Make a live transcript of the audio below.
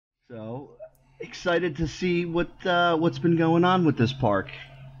So excited to see what's been going on with this park.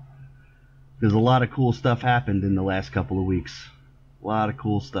 There's a lot of cool stuff happened in the last couple of weeks. A lot of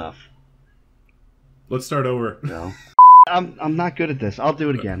cool stuff. Let's start over. No, I'm not good at this. I'll do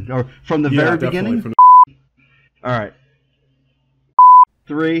it again. Or from the very beginning. All right.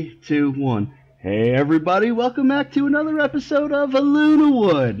 3, 2, 1. Hey everybody, welcome back to another episode of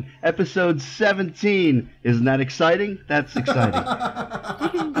LunaWood. Episode 17. Isn't that exciting? That's exciting.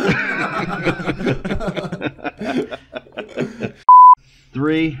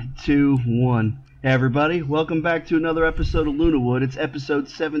 3, 2, 1. Hey everybody, welcome back to another episode of LunaWood. It's episode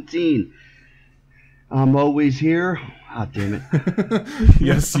 17. I'm always here. Ah, damn it.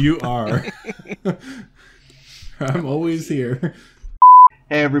 Yes, you are. I'm always here.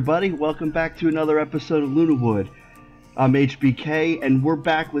 Hey everybody, welcome back to another episode of LunaWood. I'm HBK, and we're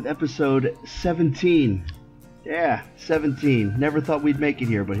back with episode 17. Yeah, 17. Never thought we'd make it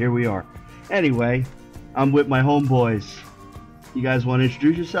here, but here we are. Anyway, I'm with my homeboys. You guys want to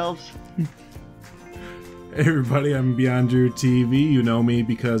introduce yourselves? Hey everybody, I'm BeyondDrewTv. You know me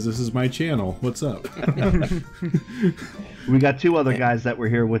because this is my channel. What's up? We got two other guys that we're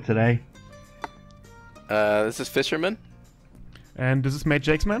here with today. This is Fisherman. And this is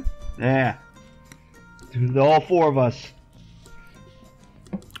Matejakezman. Yeah. All four of us.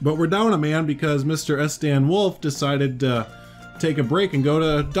 But we're down a man because Mr. SDanWolf decided to take a break and go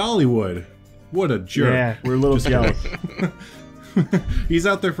to Dollywood. What a jerk. Yeah, we're a little jealous. He's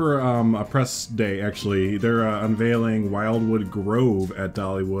out there for a press day, actually. They're unveiling Wildwood Grove at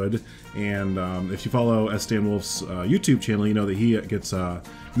Dollywood. And if you follow SDanWolf's YouTube channel, you know that he gets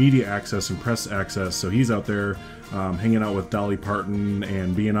media access and press access. So he's out there hanging out with Dolly Parton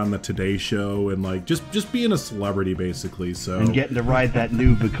and being on the Today Show and like just being a celebrity, basically. So and getting to ride that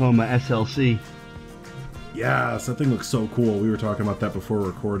new Vekoma SLC. Yes, that thing looks so cool. We were talking about that before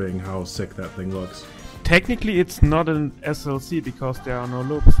recording, how sick that thing looks. Technically, it's not an SLC because there are no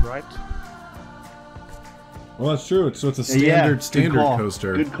loops, right? Well, that's true. So it's a standard call.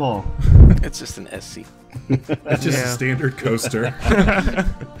 coaster. Good call. It's just an SC. It's just a standard coaster.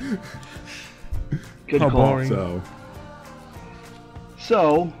 Good How call. boring.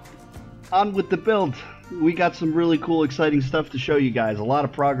 So, on with the build. We got some really cool, exciting stuff to show you guys. A lot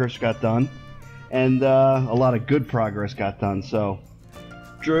of progress got done, and a lot of good progress got done. So,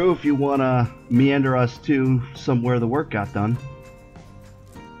 Drew, if you want to meander us to somewhere the work got done.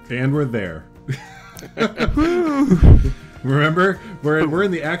 And we're there. Remember, we're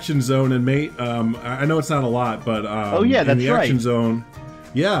in the action zone, and Mate. I know it's not a lot, but oh yeah, that's in the action zone.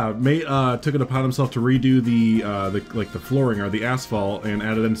 Yeah, Mate took it upon himself to redo the flooring or the asphalt and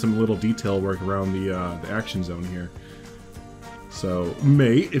added in some little detail work around the action zone here. So,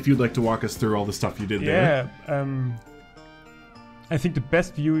 Mate, if you'd like to walk us through all the stuff you did there. Yeah, I think the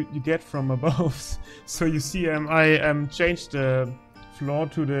best view you get from above. So you see, I changed the floor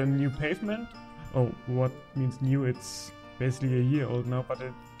to the new pavement. Oh, what means new? It's basically a year old now, but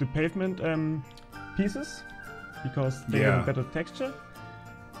the pavement pieces, because they have a better texture.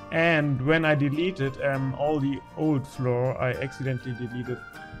 And when I deleted all the old floor, I accidentally deleted,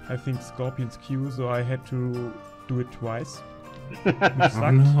 I think, Scorpion's queue, so I had to do it twice.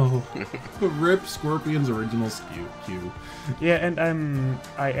 Oh no! Rip Scorpion's original queue. Yeah, and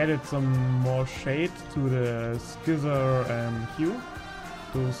I added some more shade to the scissor queue.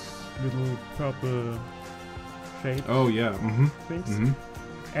 Those little purple shade. Oh yeah. Things.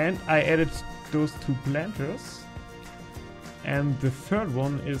 And I added those two planters. And the third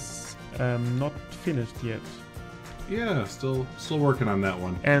one is not finished yet. Yeah, still working on that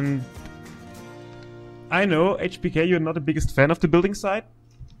one. And I know, HBK, you're not the biggest fan of the building site,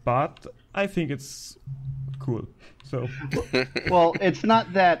 but I think it's cool. So, well, it's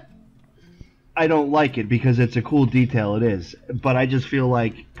not that I don't like it because it's a cool detail. It is, but I just feel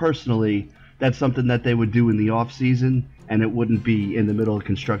like personally that's something that they would do in the off season, and it wouldn't be in the middle of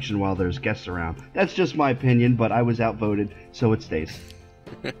construction while there's guests around. That's just my opinion, but I was outvoted, so it stays.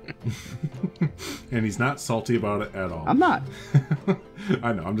 And he's not salty about it at all. I'm not.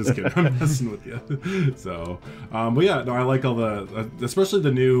 I know, I'm just kidding. I'm messing with you. So, but yeah, no, I like all the, especially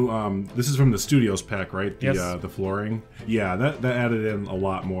the new, this is from the Studios pack, right? The, yes. The flooring. Yeah, that added in a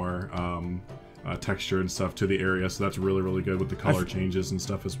lot more texture and stuff to the area, so that's really, really good with the color changes and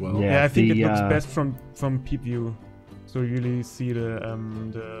stuff as well. Yeah, I think it looks best from peep view. So you really see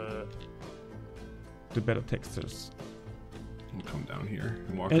the better textures. We'll come down here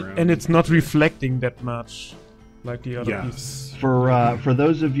and walk around. And it's not reflecting that much like the other pieces. For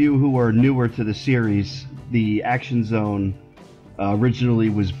those of you who are newer to the series, the Action Zone originally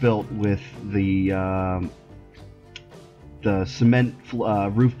was built with the the cement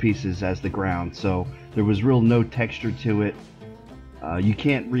roof pieces as the ground, so there was no texture to it. You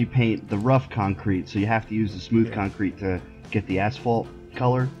can't repaint the rough concrete, so you have to use the smooth concrete to get the asphalt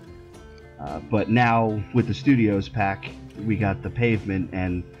color. But now with the Studios pack, we got the pavement,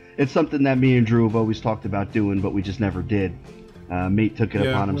 and it's something that me and Drew have always talked about doing, but we just never did. Mate took it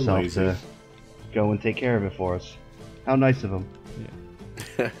upon himself to go and take care of it for us. How nice of him.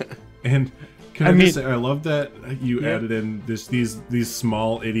 Yeah. And can I just say, I love that you added in these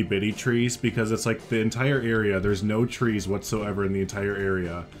small itty bitty trees, because it's like the entire area, there's no trees whatsoever in the entire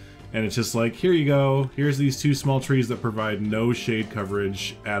area. And it's just like, here you go, here's these 2 small trees that provide no shade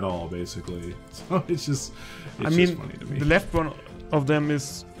coverage at all, basically. So it's just funny to me. The left one of them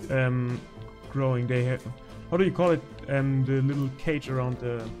is growing. They have, how do you call it? The little cage around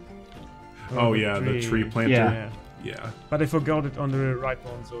the the tree planter. Yeah. But I forgot it on the right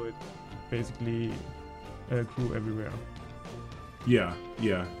one, so it basically grew everywhere. Yeah.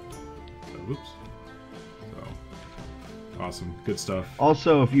 Whoops. So, awesome. Good stuff.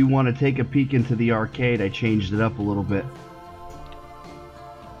 Also, if you want to take a peek into the arcade, I changed it up a little bit.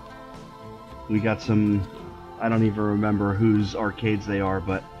 We got some, I don't even remember whose arcades they are,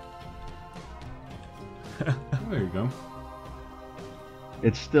 but there you go.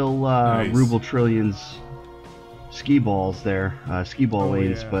 It's still nice. Ruble Trillion's skee balls there, skee ball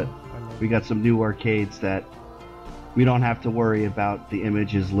lanes, but we got some new arcades that we don't have to worry about the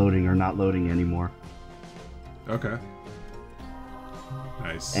images loading or not loading anymore. Okay.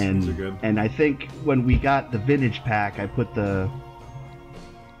 Nice. And, those are good. And I think when we got the vintage pack, I put the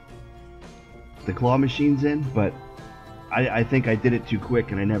claw machines in, but I think I did it too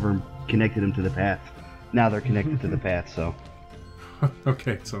quick and I never connected them to the path. Now they're connected to the path, so.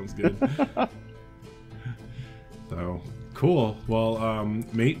 Okay, sounds good. So, cool. Well,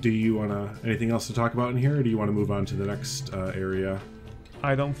 mate, do you want anything else to talk about in here, or do you want to move on to the next area?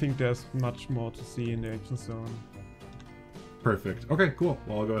 I don't think there's much more to see in the action zone. Perfect. Okay, cool.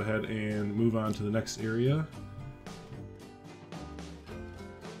 Well, I'll go ahead and move on to the next area.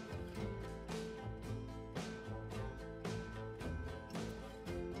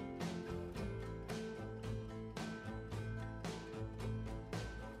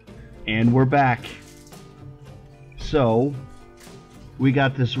 And we're back. So, we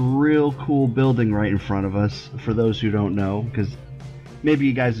got this real cool building right in front of us, for those who don't know, because maybe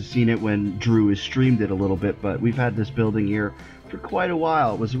you guys have seen it when Drew has streamed it a little bit, but we've had this building here for quite a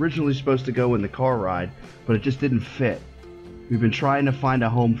while. It was originally supposed to go in the car ride, but it just didn't fit. We've been trying to find a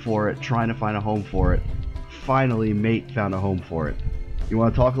home for it, Finally, Mate found a home for it. You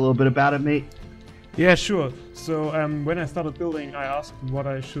want to talk a little bit about it, Mate? Yeah, sure. So when I started building, I asked what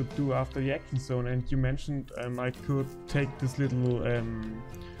I should do after the action zone, and you mentioned I could take this little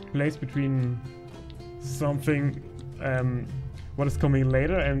place between something what is coming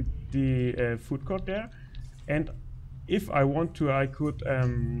later and the food court there, and if I want to, I could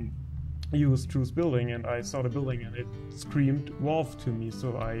use Drew's building, and I saw the building and it screamed Wharf to me,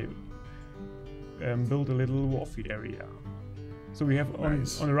 so I built a little wharfy area. So we have on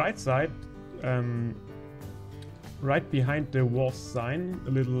the right side, right behind the Wharf sign, a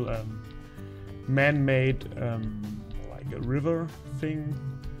little man-made like a river thing,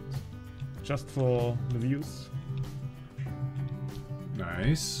 just for the views.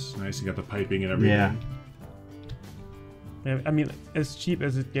 Nice. You got the piping and everything. Yeah, I mean, as cheap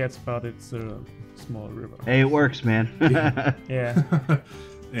as it gets, but it's a small river. Hey, it works, man. Yeah.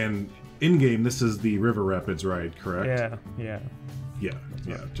 And in-game, this is the River Rapids ride, correct? Yeah.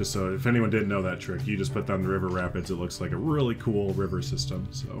 Just so if anyone didn't know that trick, you just put down the River Rapids. It looks like a really cool river system.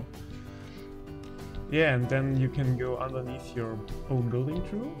 So. Yeah, and then you can go underneath your own building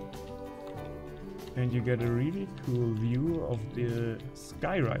too, and you get a really cool view of the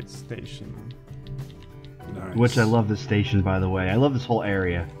Skyride station. Nice. Which I love this station, by the way. I love this whole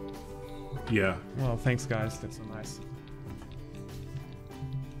area. Yeah. Well, thanks guys, that's so nice.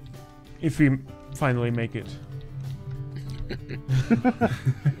 If we finally make it.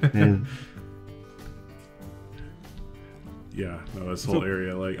 Yeah, no, this whole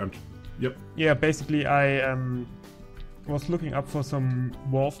area, like, yep. Yeah, basically I was looking up for some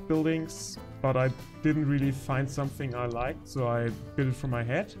wharf buildings, but I didn't really find something I liked, so I built it from my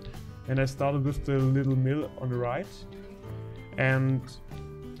head. And I started with the little mill on the right. And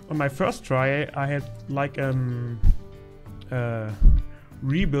on my first try, I had like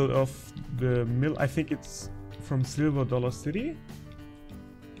rebuild of the mill. I think it's from Silver Dollar City.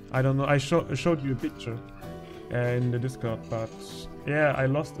 I don't know. I showed you a picture in the Discord, but yeah, I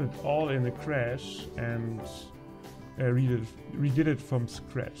lost it all in a crash and redid it from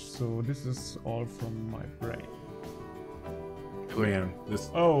scratch. So this is all from my brain. Man, this.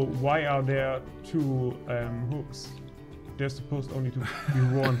 Oh, why are there 2 hooks? They're supposed only to be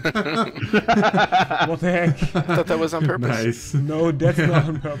one. What the heck? I thought that was on purpose. Nice. No, that's not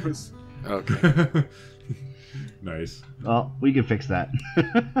on purpose. Okay. Nice. Well, we can fix that.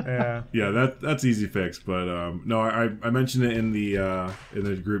 Yeah. Yeah, that's easy fix. But no, I mentioned it in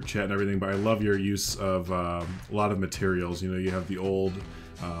the group chat and everything. But I love your use of a lot of materials. You know, you have the old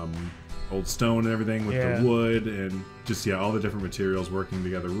stone and everything with the wood and just all the different materials working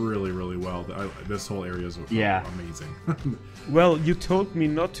together really well. This whole area is amazing. Well, you told me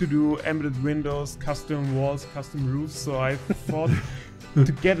not to do embedded windows, custom walls, custom roofs, so I thought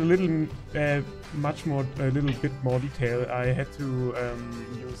to get a little bit more detail, I had to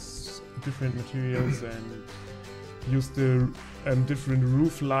use different materials and use the different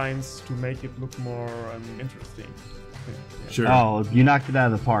roof lines to make it look more interesting. Yeah. Sure. Oh, you knocked it out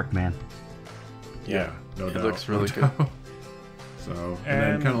of the park, man. Yeah, no doubt. It looks really good. So, and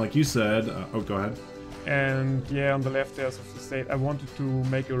then kind of like you said, go ahead. And yeah, on the left there's of the state. I wanted to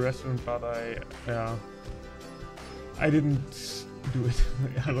make a restaurant, but I didn't do it.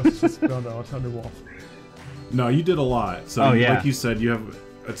 I was just burned out on the wharf. No, you did a lot. So, like you said,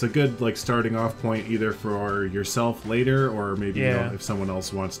 it's a good like starting off point either for yourself later, or maybe if someone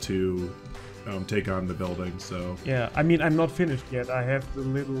else wants to take on the building. So yeah, I mean, I'm not finished yet. I have the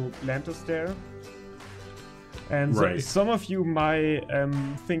little planters there. And some of you might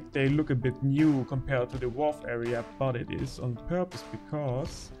think they look a bit new compared to the wharf area, but it is on purpose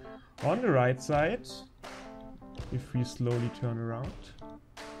because on the right side, if we slowly turn around,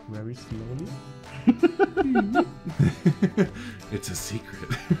 very slowly, it's a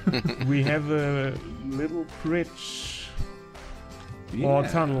secret. we have a little bridge or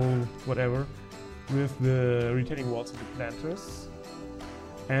tunnel, whatever, with the retaining walls and the planters.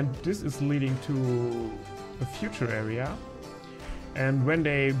 And this is leading to a future area, and when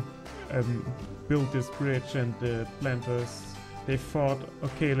they built this bridge and the planters, they thought,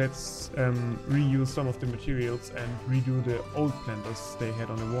 okay, let's reuse some of the materials and redo the old planters they had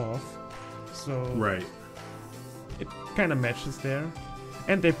on the wharf. So it kind of matches there,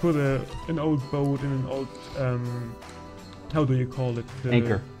 and they put an old boat in an old how do you call it?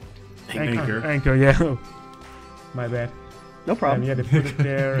 Anchor. Anchor. Yeah. My bad. No problem. Yeah, they put it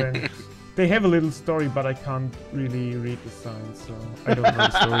there and. They have a little story, but I can't really read the sign, so I don't know the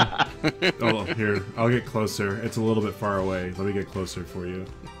story. Oh, here, I'll get closer. It's a little bit far away. Let me get closer for you.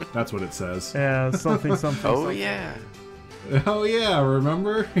 That's what it says. Yeah, something. Oh, something. yeah. Oh, yeah,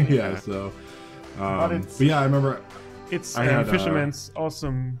 remember? Yeah, so... but yeah, I remember... It's Fisherman's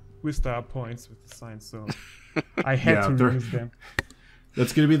awesome Vista points with the sign, so I had to use them.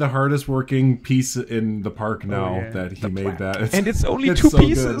 That's going to be the hardest working piece in the park now that he made that. And it's only 2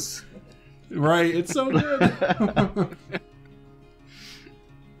 pieces! Good. Right, it's so good.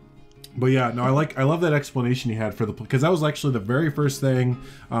 But yeah, no, I love that explanation he had for the, because that was actually the very first thing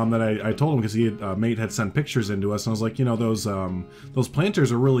that I told him, because he had, Mate had sent pictures into us, and I was like, you know, those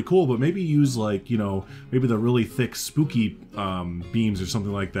planters are really cool, but maybe use like, you know, maybe the really thick spooky beams or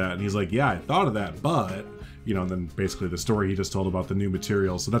something like that. And he's like, yeah, I thought of that, but you know, and then basically the story he just told about the new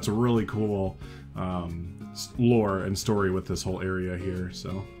materials. So that's a really cool lore and story with this whole area here.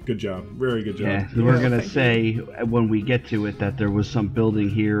 So good job, very good job. Yeah, we're gonna say when we get to it that there was some building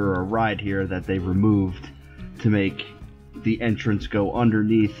here or a ride here that they removed to make the entrance go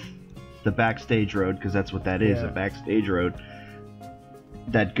underneath the backstage road, because that's what that is, a backstage road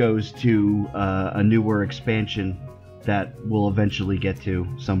that goes to a newer expansion that we'll eventually get to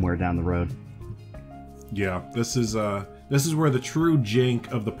somewhere down the road. Yeah, this is where the true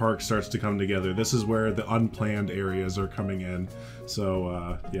jank of the park starts to come together. This is where the unplanned areas are coming in.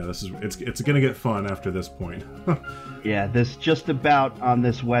 So yeah, it's gonna get fun after this point. Yeah, this just about on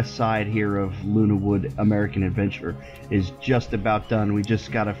this west side here of LunaWood American Adventure is just about done. We just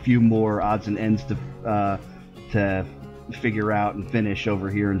got a few more odds and ends to figure out and finish over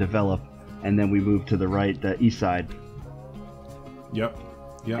here and develop, and then we move to the right, the east side. Yep.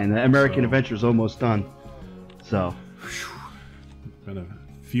 Yeah. And the American Adventure is almost done. So. Been a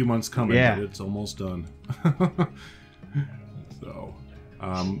few months coming, but it's almost done. So,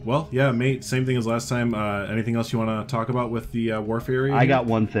 well, yeah, Mate, same thing as last time. Anything else you want to talk about with the Wharf area? I got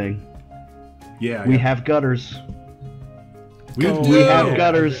one thing. Yeah. We have gutters. We have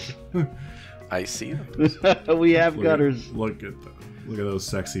gutters. I see them. We have gutters. Look at those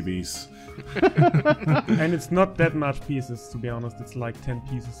sexy beasts. And it's not that much pieces, to be honest. It's like 10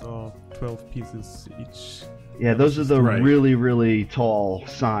 pieces or 12 pieces each. Yeah, those are the really, really tall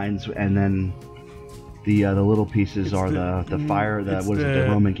signs, and then the little pieces are the fire, the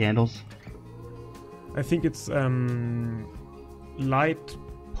Roman candles? I think it's light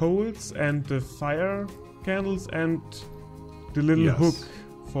poles and the fire candles and the little Yes. hook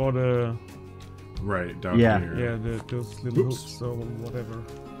for the Right, down Yeah. here. those little Oops. hooks or whatever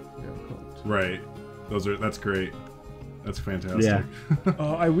they're called. Right. That's great. That's fantastic. Yeah.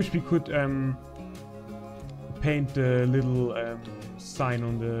 I wish we could paint the little sign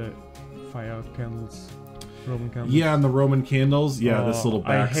on the fire candles, Roman candles. Yeah, and the Roman candles. Yeah, this little I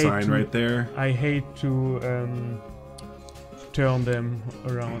back hate sign to- right there. I hate to turn them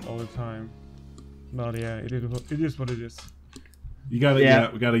around all the time. But yeah, it is what it is. You gotta,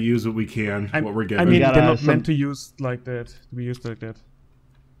 Yeah. we gotta use what we can, what we're I given. mean, gotta they're not some- meant to use like that. To be used like that.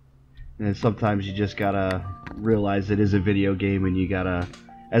 And sometimes you just gotta realize it is a video game, and you gotta,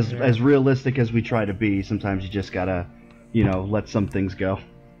 as Yeah. as realistic as we try to be, sometimes you just gotta, let some things go.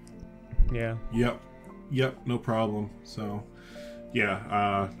 Yeah. Yep, no problem. So,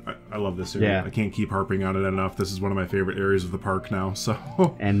 yeah, I love this area. Yeah. I can't keep harping on it enough. This is one of my favorite areas of the park now. So,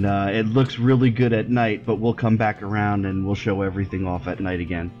 And it looks really good at night, but we'll come back around and we'll show everything off at night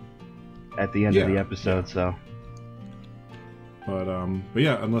again, at the end of the Yeah, episode. So. but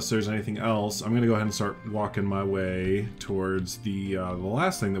yeah, unless there's anything else, I'm gonna go ahead and start walking my way towards the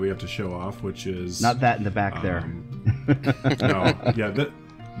last thing that we have to show off, which is Not that in the back there. No, yeah,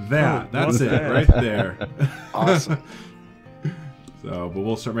 that's what's it that? right there. Awesome. So, but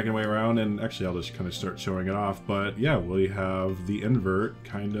we'll start making our way around, and actually, I'll just kind of start showing it off. But yeah, we have the invert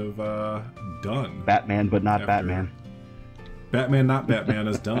kind of done. Batman, but not After- Batman. Batman, not Batman,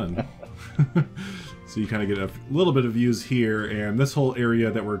 is done. So you kind of get a little bit of views here, and this whole area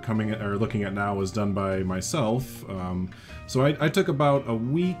that we're looking at now was done by myself. So I took about a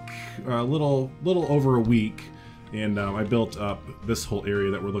week, a little over a week, and I built up this whole area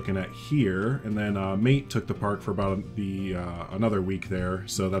that we're looking at here. And then Mate took the park for about another week there,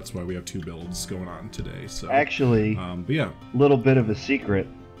 so that's why we have 2 builds going on today. So Actually, but yeah, little bit of a secret.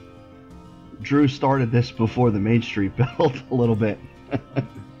 Drew started this before the Main Street build a little bit.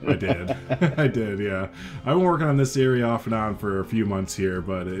 I did. I did, yeah. I've been working on this area off and on for a few months here,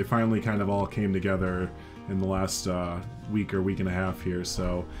 but it finally kind of all came together in the last week or week and a half here.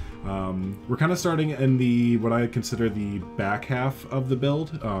 So we're kind of starting in what I consider the back half of the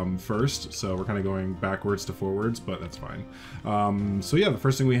build first. So we're kind of going backwards to forwards, but that's fine. So yeah, the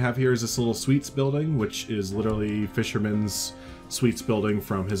first thing we have here is this little suites building, which is literally Fisherman's suites building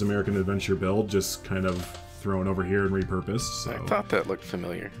from his American Adventure build, just kind of thrown over here and repurposed. So I thought that looked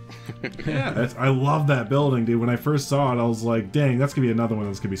familiar. yeah, I love that building, dude. When I first saw it, I was like, dang, that's gonna be another one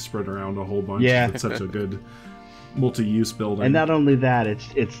that's gonna be spread around a whole bunch. Yeah. It's such a good multi-use building. And not only that,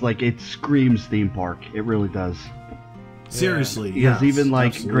 it's like it screams theme park. It really does. seriously, Because yes, even like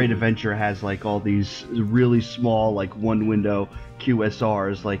absolutely. Great Adventure has like all these really small, like one window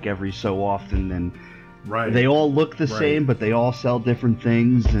QSRs like every so often, and right? they all look the Right. same, but they all sell different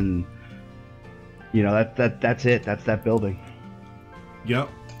things, and that's it. That's that building. Yep.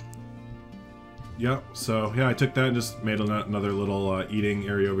 So yeah, I took that and just made another little eating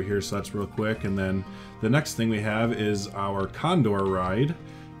area over here. So that's real quick. And then the next thing we have is our Condor ride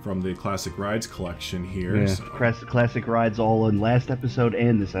from the Classic Rides collection here. Yeah. So, Classic rides all in last episode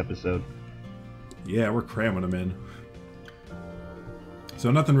and this episode. yeah, we're cramming them in. So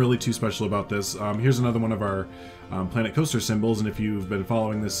nothing really too special about this. Here's another one of our Planet Coaster symbols, and if you've been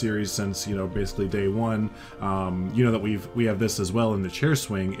following this series since basically day one, you know that we have this as well in the chair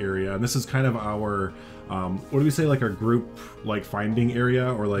swing area, and this is kind of our what do we say, like our group like finding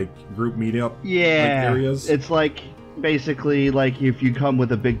area or like group meetup areas. It's like basically like if you come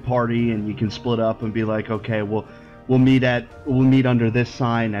with a big party and you can split up and be like, okay, we'll meet under this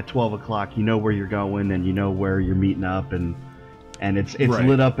sign at 12 o'clock. You know where you're going and you know where you're meeting up, and it's Right.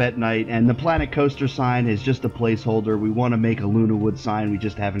 lit up at night. And the Planet Coaster sign is just a placeholder. We want to make a LunaWood sign. We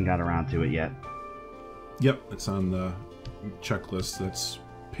just haven't got around to it yet. Yep, it's on the checklist. That's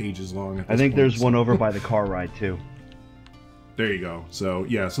pages long. At I this think point, there's so- one over by the car ride too. There you go. So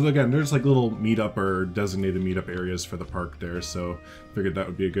yeah, so again, there's like little meetup or designated meetup areas for the park there. So figured that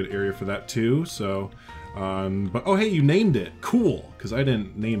would be a good area for that too. So, but oh hey, you named it. Cool, because I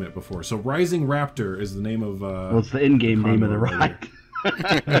didn't name it before. So Rising Raptor is the name of. Well, it's the in-game name of the Condor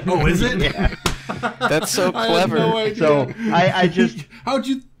ride. Oh, is it? Yeah. That's so I had clever. no idea. So I just How'd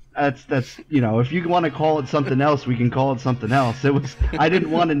you? that's if you want to call it something else, we can call it something else. I didn't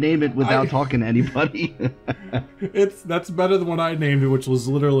want to name it without talking to anybody. That's better than what I named it, which was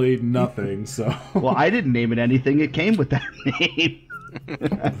literally nothing. So Well, I didn't name it anything. It came with that name.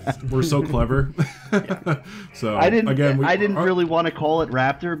 we're so clever. So I didn't again, really want to call it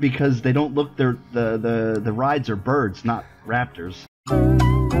Raptor because they don't look. The rides are birds, not raptors.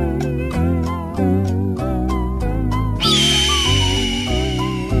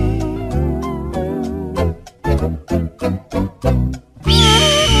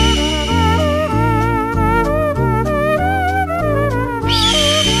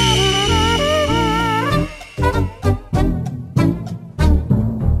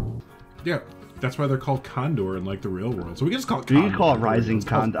 Yeah, that's why they're called Condor in like the real world. So we can just call it You Condor. can call it Rising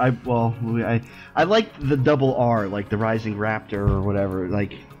Condor. I like the double R, like the Rising Raptor or whatever.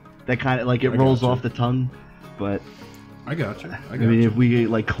 Like that kind of like it rolls off the tongue, but. I got you. I mean, if we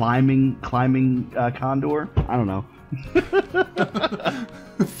like climbing condor, I don't know.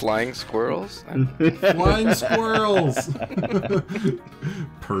 Flying squirrels? Flying squirrels.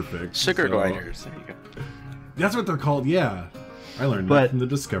 Perfect. Sugar gliders. There you go. That's what they're called. Yeah, I learned that from the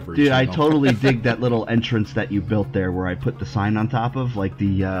Discovery Dude, Channel. I totally dig that little entrance that you built there, where I put the sign on top of, like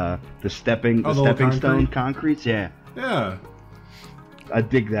the stepping stone concretes. Yeah. Yeah. I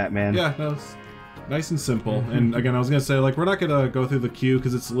dig that, man. Yeah. No, it's nice and simple. And again, I was gonna say, like, we're not gonna go through the queue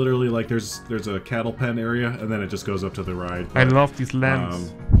because it's literally like there's a cattle pen area and then it just goes up to the ride. I love these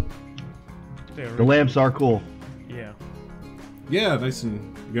lamps. The lamps are cool. Yeah. Yeah, nice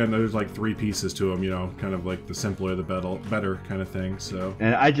and again, there's like 3 pieces to them. You know, kind of like the simpler the better kind of thing. So.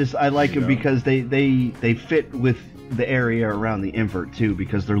 And I like them because they fit with the area around the invert too,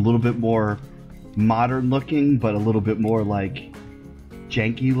 because they're a little bit more modern looking, but a little bit more like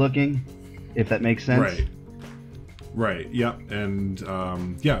janky looking. If that makes sense. Right. Yep. And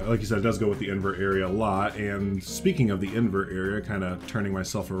yeah, like you said, it does go with the invert area a lot. And speaking of the invert area, kind of turning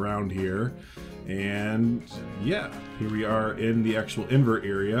myself around here, and yeah, here we are in the actual invert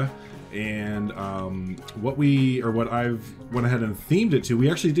area. And what I've went ahead and themed it to,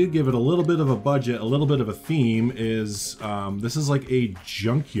 we actually did give it a little bit of a budget, a little bit of a theme. Is this is like a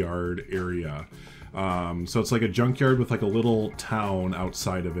junkyard area. So it's like a junkyard with like a little town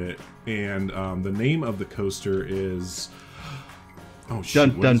outside of it, and the name of the coaster is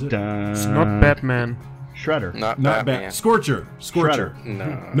dun dun dun. It's not Batman. Shredder. Not Batman. Scorcher.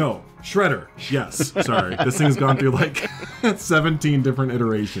 Shredder. No, Shredder. Yes. Sorry, this thing's gone through like 17 different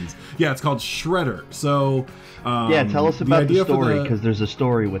iterations. Yeah, it's called Shredder. So yeah, tell us about the story, because there's a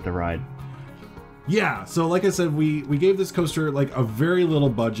story with the ride. Yeah, so like I said, we gave this coaster like a very little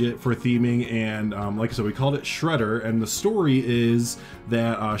budget for theming, and like I said, we called it Shredder, and the story is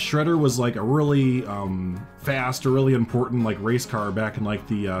that Shredder was like a really fast, a really important like race car back in like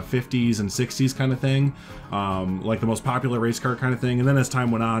the 50s and 60s kind of thing, like the most popular race car kind of thing, and then as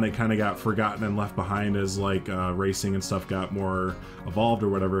time went on, it kind of got forgotten and left behind as like racing and stuff got more evolved or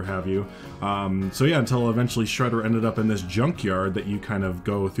whatever have you. So yeah, until eventually Shredder ended up in this junkyard that you kind of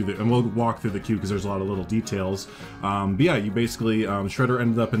go through and we'll walk through the queue because there's a lot of little details. But yeah, you basically, Shredder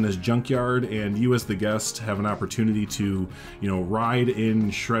ended up in this junkyard, and you as the guest have an opportunity to, you know, ride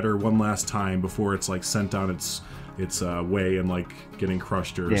in Shredder one last time before it's like sent on its way and like getting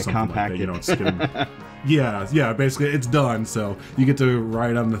crushed or something compacted. like that. You know, it's getting, yeah, basically it's done. So you get to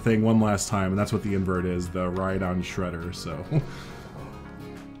ride on the thing one last time, and that's what the invert is, the ride on Shredder. So.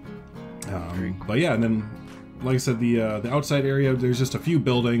 But yeah, and then, like I said, the outside area, there's just a few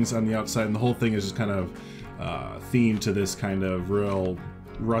buildings on the outside, and the whole thing is just kind of themed to this kind of real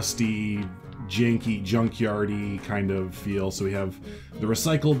rusty, janky, junkyardy kind of feel. So we have the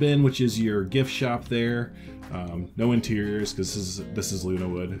recycle bin, which is your gift shop there. No interiors, because this is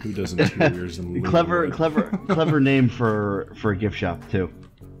LunaWood. Who does interiors in LunaWood? clever name for a gift shop too,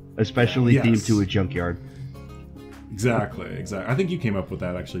 especially themed to a junkyard. Exactly. I think you came up with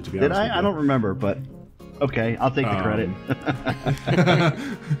that, actually, to be honest. Did I? I don't remember, but okay, I'll take the credit.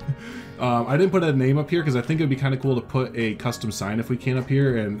 I didn't put a name up here because I think it would be kind of cool to put a custom sign if we can up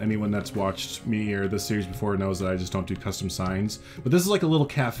here, and anyone that's watched me or this series before knows that I just don't do custom signs. But this is like a little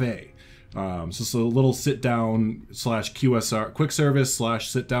cafe. So it's a little sit-down / QSR, quick service /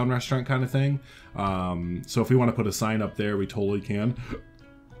 sit-down restaurant kind of thing. So if we want to put a sign up there, we totally can.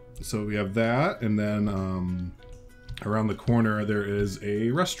 So we have that, and then around the corner there is a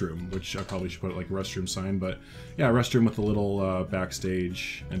restroom, which I probably should put like a restroom sign, but yeah, a restroom with a little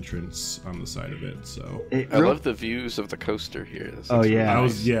backstage entrance on the side of it. So I love the views of the coaster here.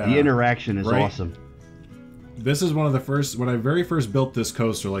 The interaction is awesome. This is one of the first, when I very first built this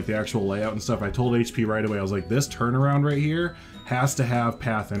coaster, like the actual layout and stuff, I told HP right away, I was like, this turnaround right here has to have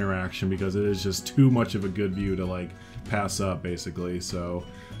path interaction because it is just too much of a good view to like pass up, basically. So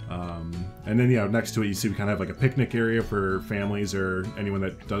and then, yeah, next to it, you see we kind of have like a picnic area for families or anyone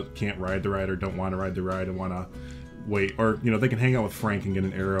that can't ride the ride or don't want to ride the ride and want to wait, or you know, they can hang out with Frank and get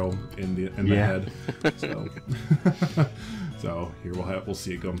an arrow in the head. So, so here we'll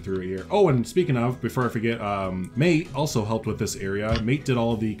see it going through here. Oh, and speaking of, before I forget, Mate also helped with this area. Mate did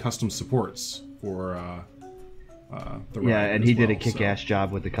all of the custom supports for the ride. Yeah, and he did a kick-ass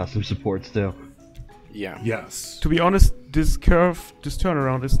job with the custom supports too. Yeah. Yes. To be honest, this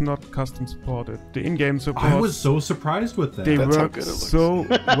turnaround is not custom supported. The in-game support. I was so surprised with that. They work so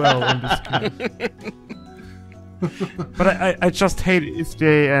well on this curve. But I just hate if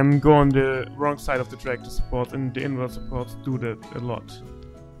they go on the wrong side of the track. The supports and the inward supports do that a lot.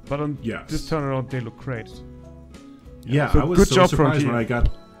 But on this turnaround, they look great. Yeah, so I was good so job surprised when I got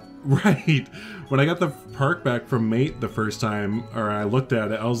when I got the park back from Mate the first time, or I looked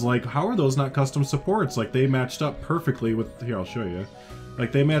at it, I was like, how are those not custom supports? Like they matched up perfectly with here. I'll show you.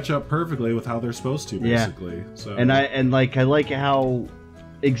 Like they match up perfectly with how they're supposed to, basically. Yeah. So I like how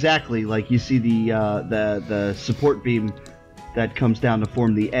exactly like you see the support beam that comes down to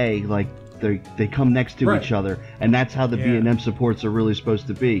form the A, like they come next to each other, and that's how the B&M supports are really supposed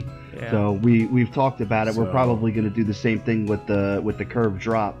to be. Yeah. So we've talked about it. We're probably going to do the same thing with the curved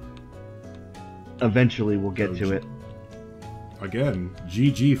drop. Eventually, we'll get to it. Again,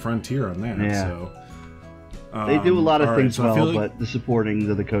 GG Frontier on that. Yeah. So they do a lot of things well, but the supporting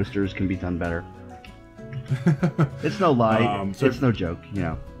of the coasters can be done better. It's no lie. It's no joke. You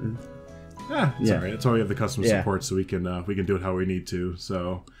know. It's alright. That's why we have the custom support, so we can do it how we need to.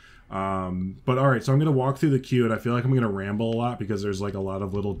 So. But alright, so I'm going to walk through the queue, and I feel like I'm going to ramble a lot because there's like a lot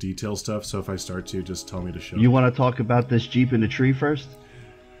of little detail stuff, so if I start to, just tell me to shut up. You want to talk about this Jeep in the tree first?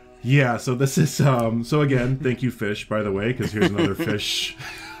 Yeah, so this is, so again, thank you Fish, by the way, because here's another Fish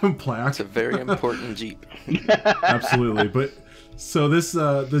plaque. It's a very important Jeep. Absolutely, but... So this,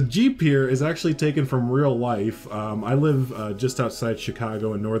 the Jeep here is actually taken from real life. I live just outside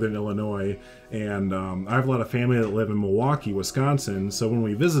Chicago in northern Illinois, and I have a lot of family that live in Milwaukee, Wisconsin, so when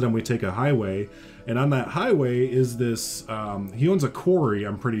we visit them, we take a highway, and on that highway is this, he owns a quarry,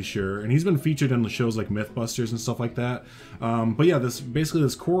 I'm pretty sure, and he's been featured in the shows like Mythbusters and stuff like that. But yeah,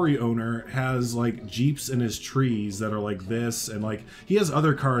 this quarry owner has like Jeeps in his trees that are like this, and like he has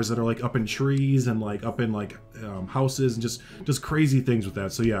other cars that are like up in trees and like up in like houses and just crazy things with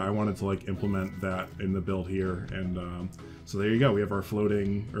that. So yeah, I wanted to like implement that in the build here, and so there you go. We have our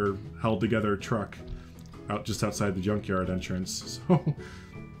floating or held together truck out just outside the junkyard entrance. So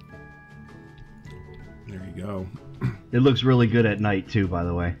there you go. It looks really good at night too, by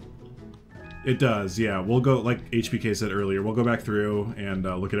the way. It does, yeah. We'll go, like HBK said earlier, we'll go back through and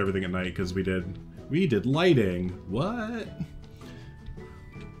look at everything at night because we did lighting. What?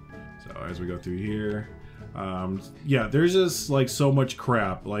 So as we go through here, yeah, there's just like so much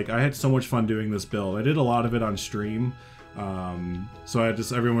crap. Like I had so much fun doing this build. I did a lot of it on stream. So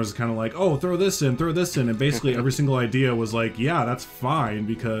everyone was kind of like, oh, throw this in, and basically every single idea was like, yeah, that's fine,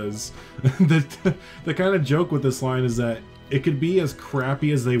 because the kind of joke with this line is that it could be as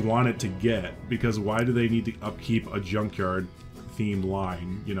crappy as they want it to get, because why do they need to upkeep a junkyard themed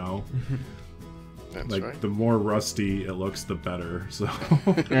line, you know? That's like right. The more rusty it looks, the better. So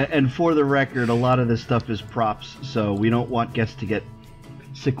and for the record, a lot of this stuff is props, so we don't want guests to get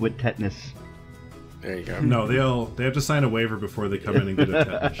sick with tetanus. There you go. No, they have to sign a waiver before they come in and get a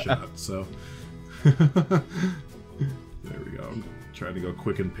tetanus shot. So there we go. I'm trying to go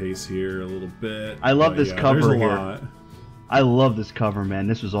quick and pace here a little bit. I love this cover here. Lot. I love this cover, man.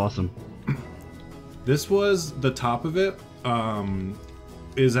 This was awesome. This was the top of it.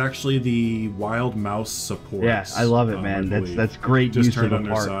 Is actually the wild mouse support. Yeah, I love it, man. That's great just use of the on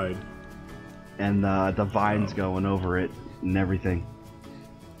part. their side. And the vines going over it and everything.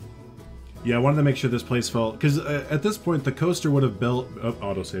 Yeah, I wanted to make sure this place felt, because at this point the coaster would have built. Oh,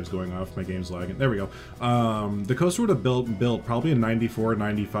 autosave's going off. My game's lagging. There we go. The coaster would have built probably in 94,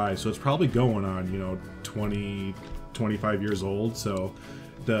 95. So it's probably going on 20, 25 years old. So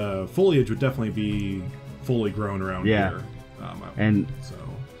the foliage would definitely be fully grown around here. And so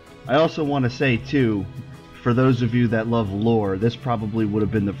I also want to say too, for those of you that love lore, this probably would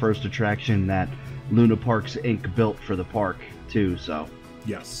have been the first attraction that Luna Parks Inc. built for the park too. So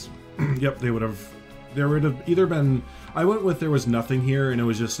yes. Yep, there would have either been, I went with there was nothing here and it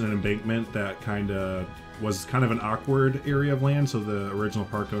was just an embankment that was kind of an awkward area of land, so the original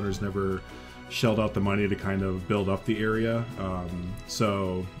park owners never shelled out the money to kind of build up the area.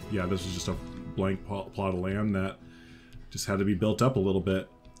 So yeah, this was just a blank plot of land that just had to be built up a little bit.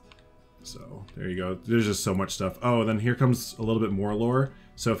 So there you go. There's just so much stuff. Oh, then here comes a little bit more lore.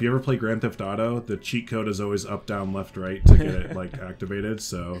 So if you ever play Grand Theft Auto, the cheat code is always up, down, left, right to get it like activated.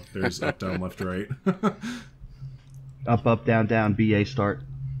 So there's up, down, left, right. Up, down, down, BA start.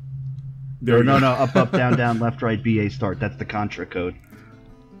 No, up, down, down, left, right, BA start. That's the Contra code.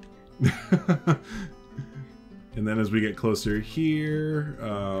 And then as we get closer here,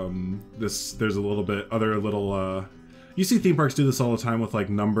 there's a little bit other little. You see theme parks do this all the time with like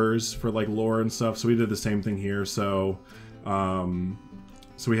numbers for like lore and stuff. So we did the same thing here. So.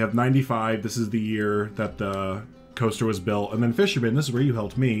 So we have 95, this is the year that the coaster was built. And then Fisherman, this is where you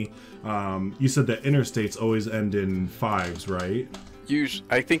helped me. You said that interstates always end in 5s, right?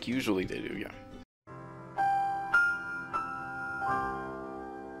 I think usually they do, yeah.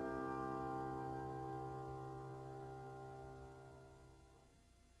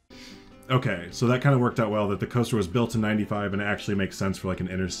 Okay, so that kind of worked out well that the coaster was built in 95 and it actually makes sense for like an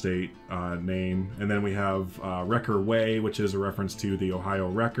interstate name. And then we have Wrecker Way, which is a reference to the Ohio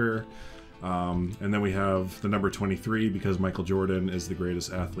Wrecker. And then we have the number 23 because Michael Jordan is the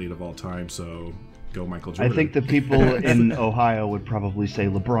greatest athlete of all time. So go Michael Jordan. I think the people in Ohio would probably say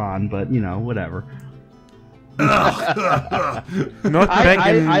LeBron, but you know, whatever. Not back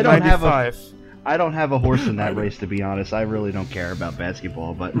in 95. I don't have a horse in that race, to be honest. I really don't care about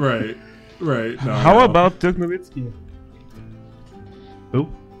basketball, but Right. No, How about Dirk Nowitzki? Who?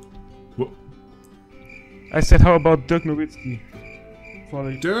 I said, how about Dirk Nowitzki?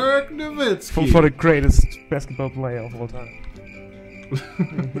 Dirk Nowitzki. For the greatest basketball player of all time.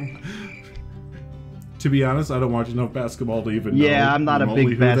 To be honest, I don't watch enough basketball to even know. Yeah, I'm not a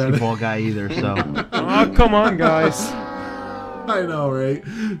remotely big who that is. basketball guy either, so. Oh, come on, guys. I know, right?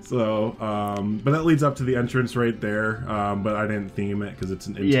 So, but that leads up to the entrance right there. But I didn't theme it because it's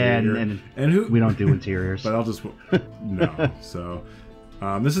an interior. Yeah, and who? We don't do interiors. But I'll just no. So,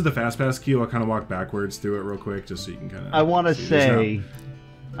 this is the fast pass queue. I'll kind of walk backwards through it real quick, just so you can kind of. I want to say,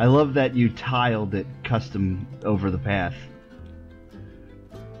 I love that you tiled it custom over the path.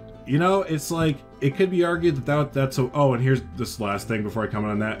 You know, it's like it could be argued that's a. Oh, and here's this last thing before I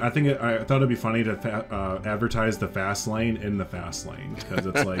comment on that. I thought it'd be funny to advertise the fast lane in the fast lane because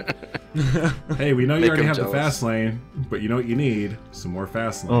it's like, hey, we know you already have the fast lane, but you know what you need? Some more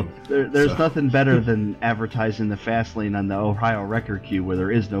fast lane. Well, there's nothing better than advertising the fast lane on the Ohio record queue where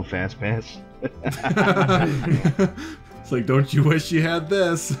there is no fast pass. It's like, don't you wish you had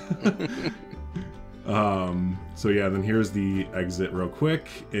this? So yeah, then here's the exit real quick.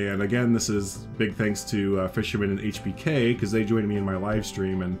 And again, this is big thanks to Fisherman and HBK because they joined me in my live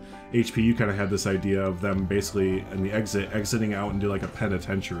stream. And HPU kind of had this idea of them basically in the exiting out into like a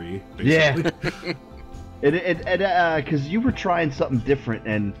penitentiary. Basically. Yeah. Because you were trying something different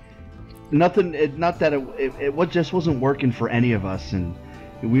and nothing. Not that it just wasn't working for any of us. And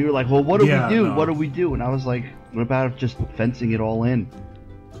we were like, well, what do we do? No. What do we do? And I was like, what about just fencing it all in?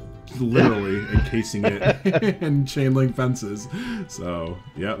 Literally encasing it in chain link fences. So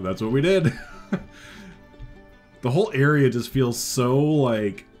yeah, that's what we did. The whole area just feels so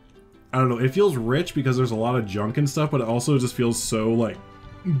like, I don't know, it feels rich because there's a lot of junk and stuff, but it also just feels so like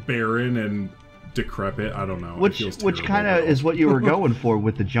barren and decrepit. I don't know. Which kind of is what you were going for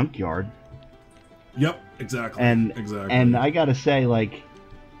with the junkyard. Yep, exactly. And I gotta say, like,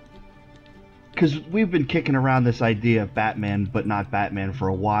 because we've been kicking around this idea of Batman, but not Batman for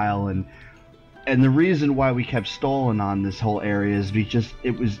a while, and the reason why we kept stalling on this whole area is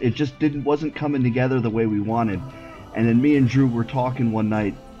it wasn't coming together the way we wanted. And then me and Drew were talking one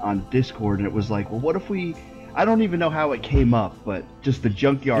night on Discord, and it was like, well, what if we? I don't even know how it came up, but just the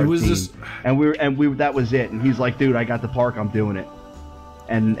junkyard team, and we that was it. And he's like, dude, I got the park, I'm doing it,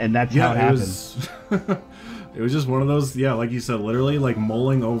 and that's how it happened. It was just one of those, yeah, like you said, literally like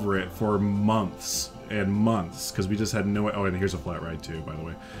mulling over it for months and months because we just had no. Oh, and here's a flat ride too, by the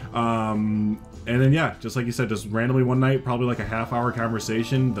way. And then yeah, just like you said, just randomly one night, probably like a half-hour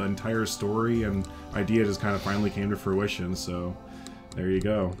conversation, the entire story and idea just kind of finally came to fruition. So there you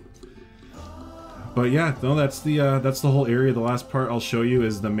go. But yeah, no, that's the whole area. The last part I'll show you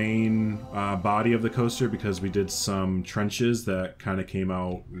is the main body of the coaster because we did some trenches that kind of came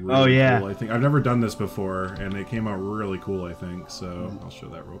out really cool, I think. I've never done this before, and it came out really cool, I think. So I'll show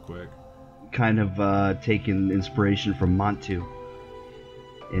that real quick. Kind of taking inspiration from Montu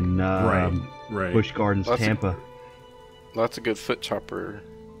in right. Busch Gardens, Tampa. Lots of good foot chopper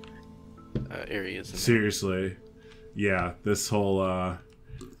areas. Seriously. Yeah, this whole...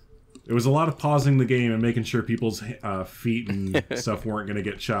 It was a lot of pausing the game and making sure people's feet and stuff weren't going to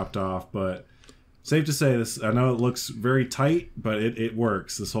get chopped off, but safe to say, this. I know it looks very tight, but it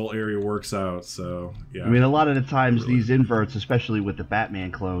works. This whole area works out, so yeah. I mean, a lot of the times these inverts, especially with the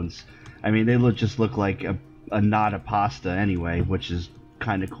Batman clones, I mean, they just look like a knot of pasta anyway, which is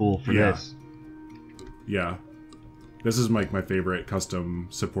kind of cool for this. Yeah. This is my favorite custom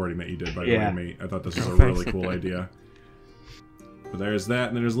supporting that you did, by the way, mate. I thought this was a really cool idea. But there's that,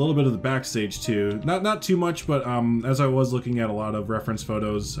 and then there's a little bit of the backstage too. Not too much, but as I was looking at a lot of reference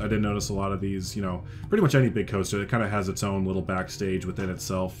photos, I did notice a lot of these, you know, pretty much any big coaster, it kind of has its own little backstage within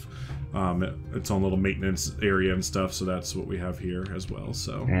itself, its own little maintenance area and stuff, so that's what we have here as well.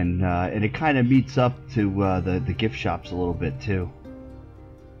 So and it kind of meets up to the gift shops a little bit too.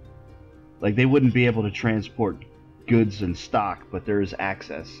 Like, they wouldn't be able to transport goods and stock, but there is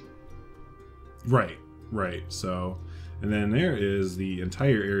access. Right. So... And then there is the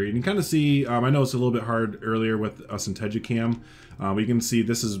entire area. And you can kind of see, I know it's a little bit hard earlier with us in Tejacam, but you can see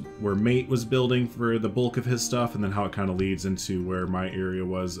this is where Mate was building for the bulk of his stuff, and then how it kind of leads into where my area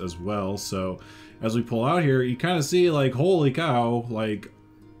was as well. So as we pull out here, you kind of see, like, holy cow, like,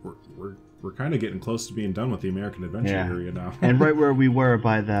 we're kind of getting close to being done with the American Adventure area now. And right where we were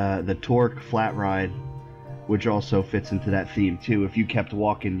by the Torque flat ride, which also fits into that theme too. If you kept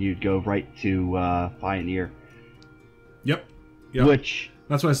walking, you'd go right to Pioneer. Yep. Which...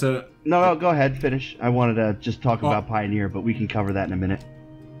 That's why I said it. No, go ahead, finish. I wanted to just talk about Pioneer, but we can cover that in a minute.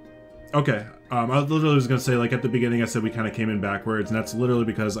 Okay. I literally was going to say, like, at the beginning I said we kind of came in backwards, and that's literally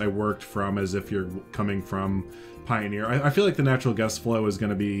because I worked from as if you're coming from Pioneer. I feel like the natural guest flow is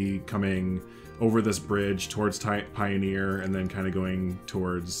going to be coming over this bridge towards Pioneer, and then kind of going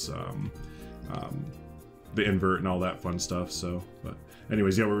towards the invert and all that fun stuff. So, but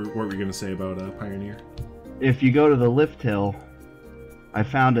anyways, yeah, what were we going to say about Pioneer? If you go to the lift hill, I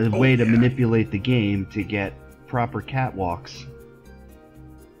found a way to manipulate the game to get proper catwalks.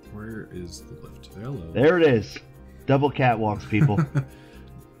 Where is the lift? Hello. There it is. Double catwalks, people.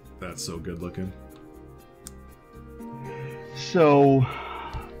 That's so good looking. So,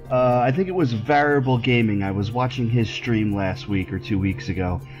 I think it was Variable Gaming. I was watching his stream last week or 2 weeks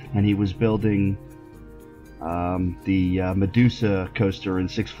ago, and he was building the Medusa coaster in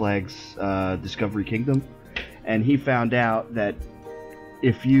Six Flags Discovery Kingdom. And he found out that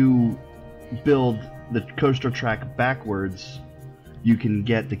if you build the coaster track backwards, you can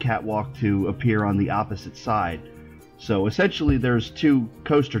get the catwalk to appear on the opposite side. So essentially there's two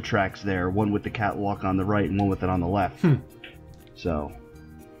coaster tracks there, one with the catwalk on the right and one with it on the left. So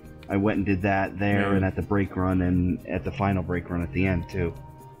I went and did that there and at the brake run and at the final brake run at the end too.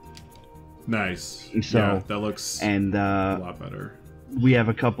 Nice. So, yeah, that looks a lot better. We have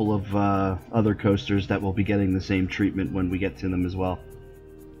a couple of other coasters that will be getting the same treatment when we get to them as well.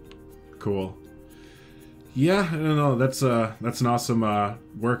 Cool. Yeah, I don't know. That's an awesome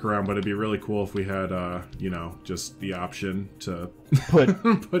workaround, but it'd be really cool if we had, you know, just the option to put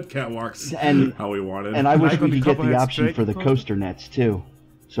catwalks and how we wanted. And I wish we could get the option for the coaster nets too.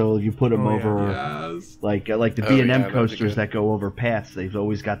 So if you put them over, like the B&M coasters that go over paths, they've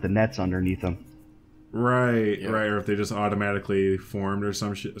always got the nets underneath them. Right, right. Or if they just automatically formed or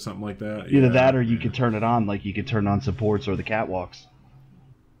something like that. Either that, or you could turn it on, like you could turn on supports or the catwalks.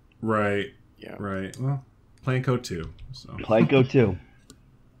 Right. Yeah. Right. Well, plan code 2. So. Plan code 2.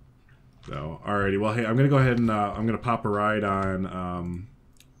 So, alrighty. Well, hey, I'm gonna go ahead and I'm gonna pop a ride on.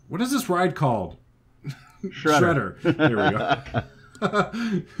 What is this ride called? Shredder. There we go.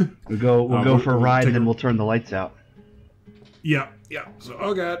 We'll go for a ride, and then we'll turn the lights out. Yeah. So,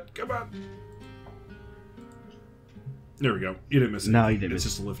 oh god, come on. There we go. You didn't miss it. No, you didn't. It's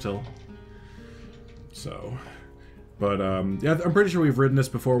just a lift hill. So, but yeah, I'm pretty sure we've ridden this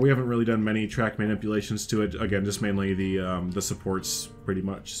before. We haven't really done many track manipulations to it. Again, just mainly the supports, pretty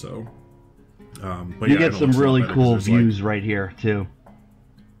much. So, but you get some really cool views right here too.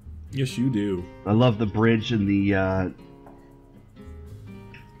 Yes, you do. I love the bridge and the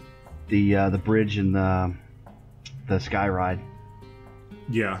bridge and the sky ride.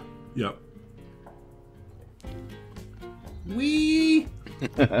 Yeah. Yep. Wee.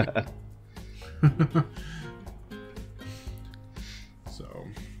 So,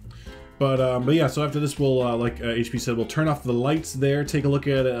 but yeah. So after this, we'll like HP said, we'll turn off the lights there, take a look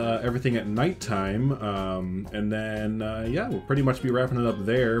at everything at nighttime, and then yeah, we'll pretty much be wrapping it up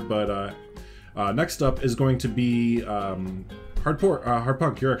there. But next up is going to be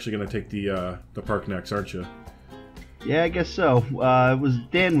HardPunk. You're actually going to take the park next, aren't you? Yeah, I guess so.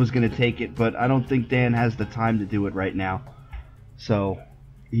 Dan was going to take it, but I don't think Dan has the time to do it right now. So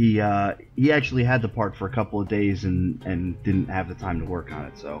he actually had the park for a couple of days and didn't have the time to work on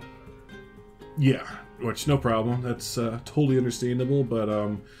it. So yeah, which no problem. That's totally understandable. But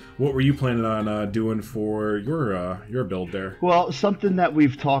what were you planning on doing for your build there? Well, something that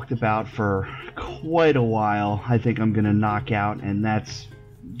we've talked about for quite a while, I think I'm going to knock out, and that's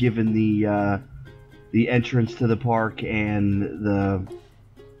given the entrance to the park and the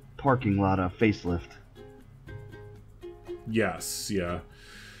parking lot a facelift. Yes, yeah.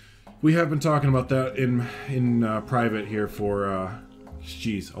 We have been talking about that in private here for, a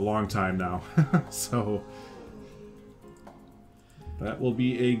long time now. So that will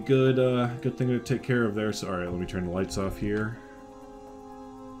be a good thing to take care of there. So, all right, let me turn the lights off here.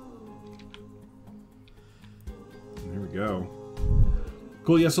 There we go.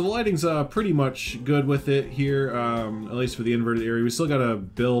 Cool, yeah, so the lighting's pretty much good with it here, at least for the inverted area. We still gotta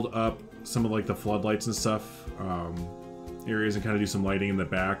build up some of like the floodlights and stuff. areas and kind of do some lighting in the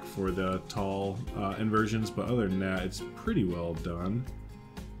back for the tall inversions. But other than that, it's pretty well done.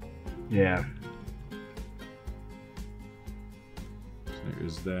 Yeah.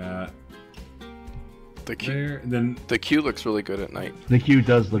 There's that. The queue, There, and then the queue looks really good at night. The queue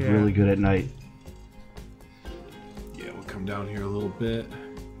does look Yeah. really good at night. yeah, we'll come down here a little bit.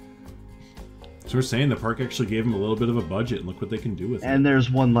 So we're saying the park actually gave them a little bit of a budget, and look what they can do with And there's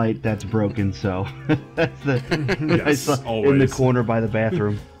one light that's broken, so that's the I Yes, saw in the always. corner by the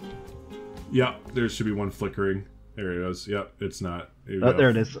bathroom. it. Yep, there should be one flickering. There it is. Yep, it's not. Oh, there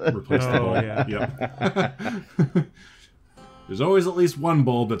it is. Replace the Oh, bulb. yeah. Yep. There's always at least one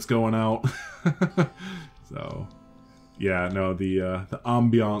bulb that's going out. So, yeah, no, the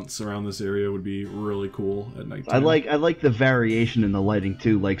ambiance around this area would be really cool at night. I like the variation in the lighting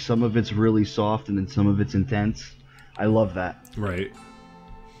too. Like some of it's really soft and then some of it's intense. I love that. Right.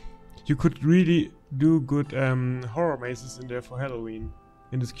 You could really do good horror mazes in there for Halloween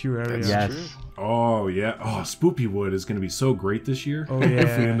in this queue area. That's Yes. true. Oh yeah. Oh, Spoopy Wood is going to be so great this year. Oh, if we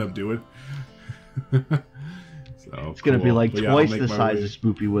yeah. end up doing. So It's gonna be cool. like But yeah, I'll twice make the my size way- of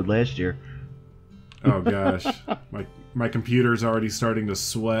Spoopy Wood last year. Oh gosh, my computer's already starting to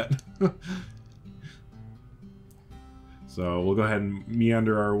sweat. So we'll go ahead and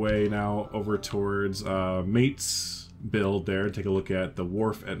meander our way now over towards Mate's build there. Take a look at the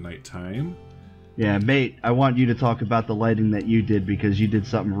wharf at nighttime. Yeah, mate, I want you to talk about the lighting that you did because you did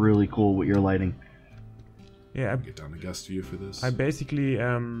something really cool with your lighting. Yeah, Get down to guest view for this. I basically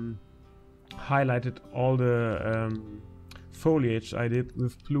highlighted all the foliage I did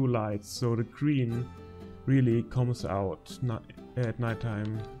with blue lights, so the green really comes out at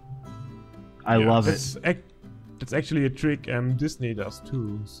nighttime. I Yeah. love it. That's actually a trick Disney does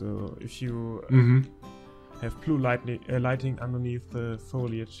too. So if you Mm-hmm. have blue lighting underneath the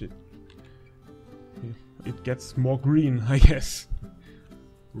foliage, it gets more green, I guess.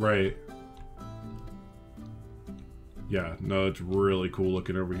 Right. Yeah, no, it's really cool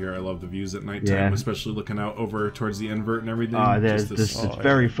looking over here. I love the views at nighttime, Yeah. especially looking out over towards the invert and everything. There's Just this, this- it's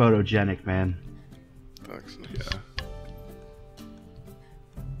very photogenic, man. That's nice. yeah.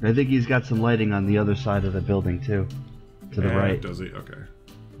 I think he's got some lighting on the other side of the building too, to the Yeah. right, Does he? Okay.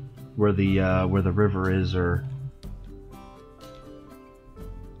 where the river is, or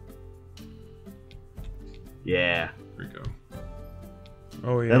yeah, There we go.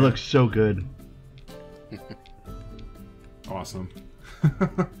 Oh yeah. that looks so good. Awesome.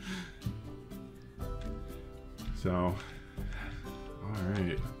 So,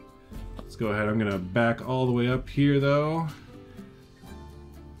 alright. Let's go ahead. I'm going to back all the way up here, though.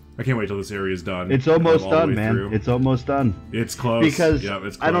 I can't wait till this area is done. It's almost All the done, way man. through. It's almost done. It's close. Because Yep,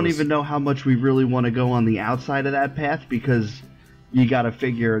 it's close. I don't even know how much we really want to go on the outside of that path, because you got to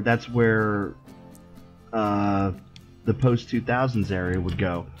figure that's where the post-2000s area would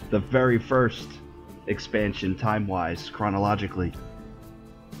go. The very first expansion, time-wise, chronologically.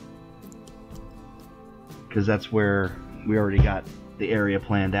 Because that's where we already got the area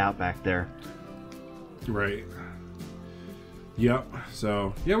planned out back there. Right. Yep.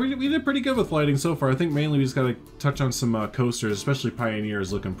 So, yeah, we did pretty good with lighting so far. I think mainly we just got to touch on some coasters, especially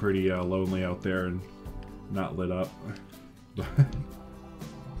Pioneer's looking pretty lonely out there and not lit up.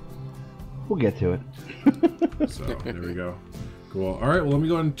 We'll get to it. So, there we go. Cool. All right, well, let me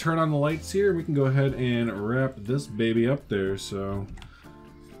go ahead and turn on the lights here. We can go ahead and wrap this baby up there. So,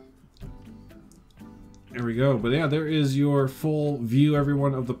 there we go. But yeah, there is your full view,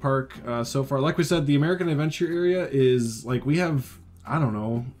 everyone, of the park so far. Like we said, the American Adventure area is, like, we have, I don't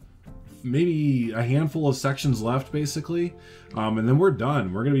know, maybe a handful of sections left, basically. And then we're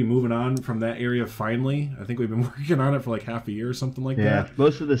done. We're going to be moving on from that area finally. I think we've been working on it for like half a year or something like Yeah, that.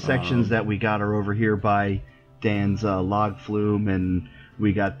 most of the sections that we got are over here by Dan's log flume, and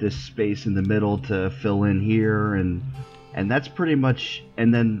we got this space in the middle to fill in here, and that's pretty much.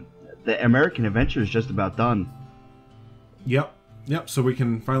 And then the American Adventure is just about done. Yep. So we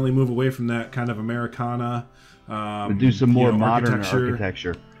can finally move away from that kind of Americana. And do some more modern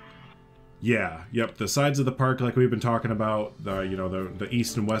architecture. Yeah, yep. The sides of the park, like we've been talking about, the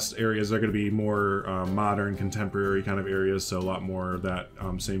east and west areas are going to be more modern, contemporary kind of areas. So a lot more of that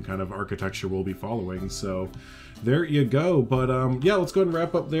same kind of architecture we'll be following. So there you go. But yeah, let's go ahead and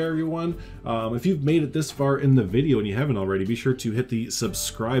wrap up there, everyone. If you've made it this far in the video and you haven't already, be sure to hit the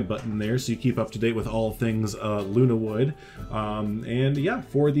subscribe button there so you keep up to date with all things LunaWood. And yeah,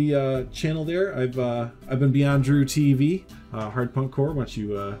 for the channel there, I've been BeyondDrewTv. HardPunkKore, why don't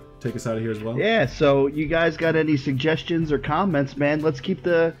you take us out of here as well? Yeah. So you guys got any suggestions or comments, man? Let's keep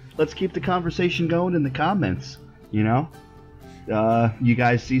the conversation going in the comments. You know, you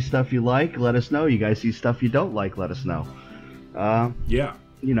guys see stuff you like, let us know. You guys see stuff you don't like, let us know. Yeah.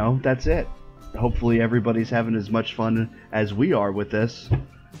 You know, that's it. Hopefully everybody's having as much fun as we are with this,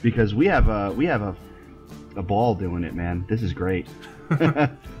 because we have a ball doing it, man. This is great.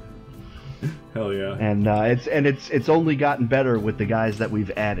 Hell yeah. And it's only gotten better with the guys that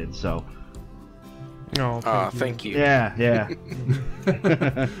we've added. So. Oh, thank you. Yeah.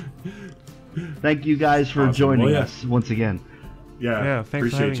 Thank you guys for Awesome. joining Well, yeah. us once again. Yeah. thanks for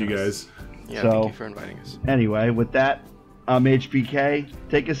Appreciate you having guys. Yeah, So- thank you for inviting us. Anyway, with that, I'm HBK.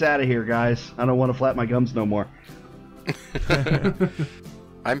 Take us out of here, guys. I don't want to flap my gums no more.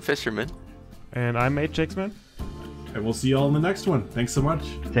 I'm Fisherman. And I'm Matejakezman. And we'll see you all in the next one. Thanks so much.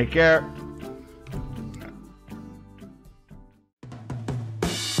 Take care.